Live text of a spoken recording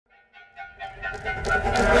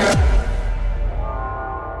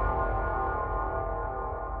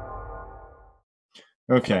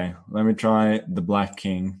Okay, let me try the Black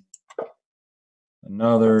King.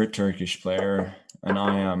 Another Turkish player, and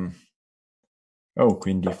I am... Oh,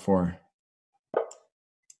 Queen d4.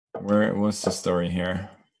 What's the story here?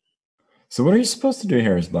 So what are you supposed to do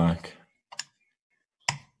here as Black?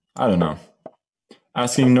 I don't know.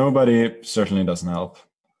 Asking nobody certainly doesn't help.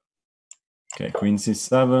 Okay, Queen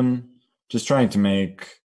c7. Just trying to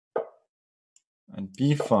make... And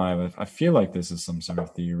b5, I feel like this is some sort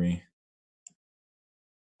of theory.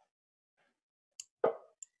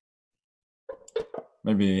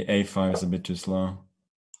 Maybe a5 is a bit too slow.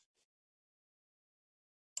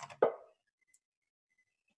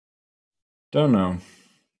 Don't know.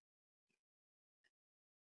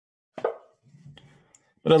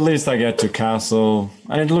 But at least I get to castle,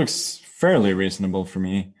 and it looks fairly reasonable for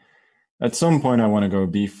me. At some point I want to go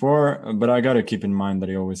b4, but I gotta keep in mind that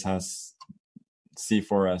he always has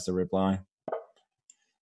c4 as a reply.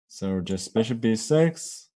 So just bishop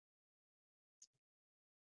b6.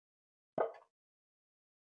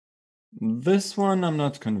 This one I'm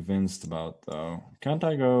not convinced about though. Can't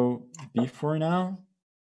I go b4 now?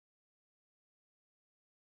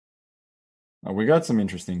 Oh, we got some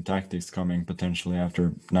interesting tactics coming potentially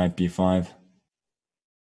after knight b5.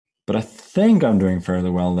 But I think I'm doing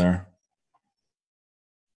fairly well there.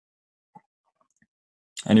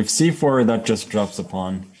 And if c4, that just drops a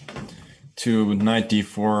pawn to knight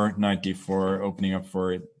d4, opening up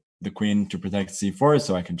for the queen to protect c4,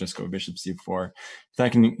 so I can just go bishop c4,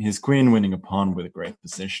 attacking his queen, winning a pawn with a great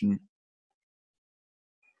position.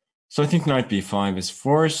 So I think knight b5 is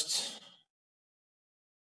forced.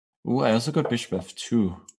 Ooh, I also got bishop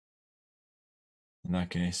f2 in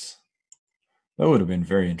that case. That would have been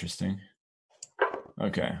very interesting.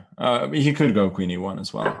 Okay, he could go queen e1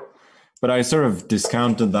 as well. But I sort of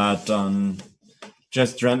discounted that on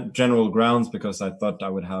just general grounds because I thought I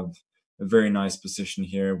would have a very nice position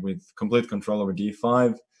here with complete control over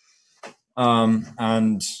d5.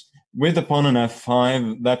 And with the pawn on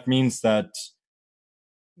f5, that means that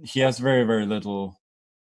he has very, very little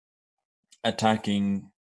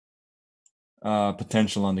attacking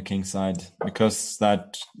potential on the king side, because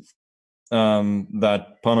that pawn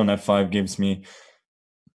on f5 gives me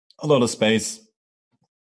a lot of space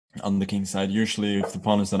on the king side. Usually if the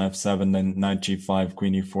pawn is on f7, then knight g5,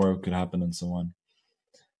 queen e4 could happen, and so on.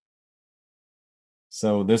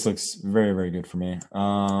 So this looks very, very good for me.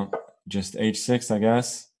 Just h6, I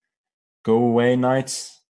guess. Go away,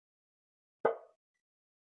 knight.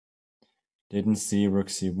 Didn't see rook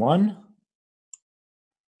c1,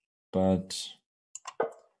 but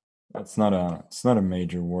it's not a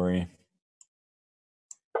major worry.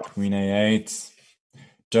 Queen a8.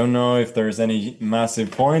 Don't know if there's any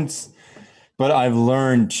massive points, but I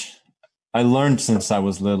learned since I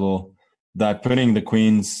was little that putting the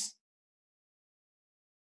queens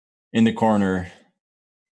in the corner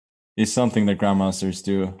is something that grandmasters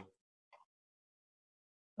do.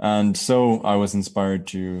 And so I was inspired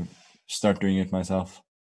to start doing it myself.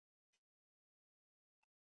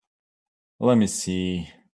 Let me see.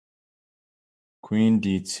 Queen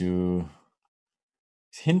d2.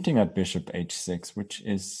 He's hinting at bishop h6, which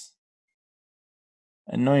is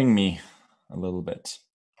annoying me a little bit.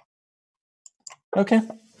 Okay.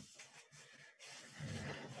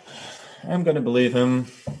 I'm gonna believe him.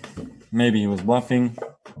 Maybe he was bluffing,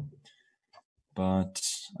 but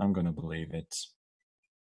I'm gonna believe it.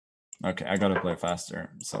 Okay, I gotta play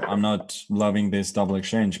faster. So I'm not loving this double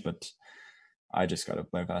exchange, but I just gotta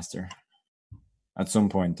play faster. At some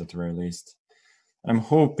point, at the very least. I'm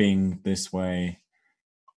hoping this way,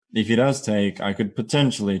 if he does take, I could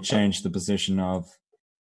potentially change the position of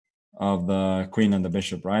the queen and the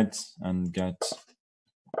bishop, right? And get...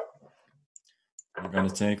 I'm gonna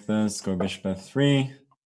take this, go bishop f3.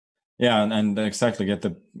 Yeah, and exactly, get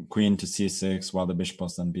the queen to c6 while the bishop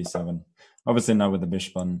was on b7. Obviously not with the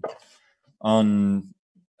bishop on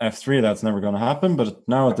f3, that's never going to happen, but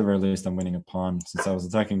now at the very least I'm winning a pawn, since I was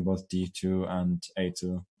attacking both d2 and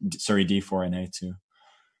a2. Sorry, d4 and a2.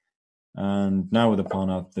 And now with the pawn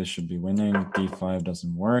up, this should be winning. d5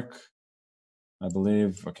 doesn't work, I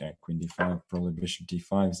believe. Okay, queen d5, probably bishop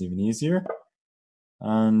d5 is even easier.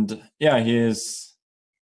 And yeah, he is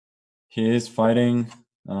fighting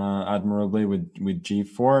admirably with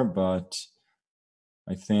g4, but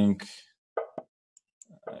I think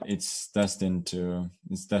it's destined to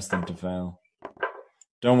fail.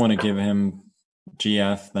 Don't want to give him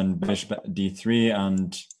gf, then bishop d3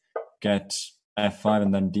 and get f5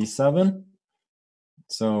 and then d7.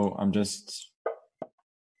 So I'm just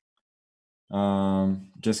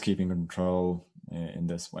keeping control in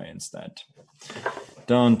this way instead.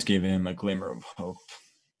 Don't give him a glimmer of hope.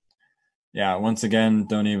 Yeah, once again,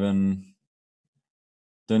 don't even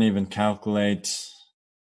calculate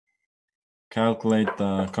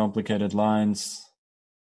the complicated lines.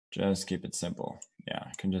 Just keep it simple. Yeah,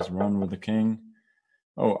 I can just run with the king.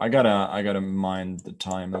 Oh, I gotta mind the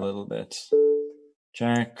time a little bit.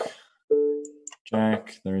 Jack,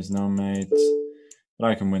 there is no mate, but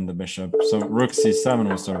I can win the bishop. So rook c7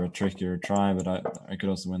 was sort of a trickier try, but I could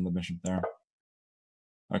also win the bishop there.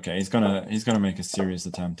 Okay, he's gonna make a serious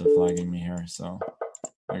attempt at flagging me here, so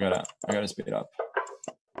I gotta speed up.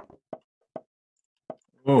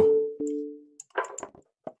 Oh.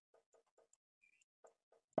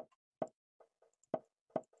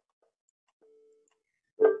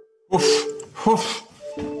 Oof, oof.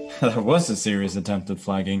 That was a serious attempt at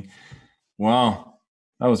flagging. Wow,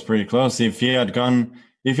 that was pretty close. If he'd gone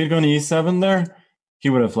e7 there, he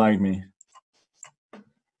would have flagged me.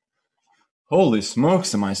 Holy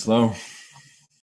smokes, am I slow?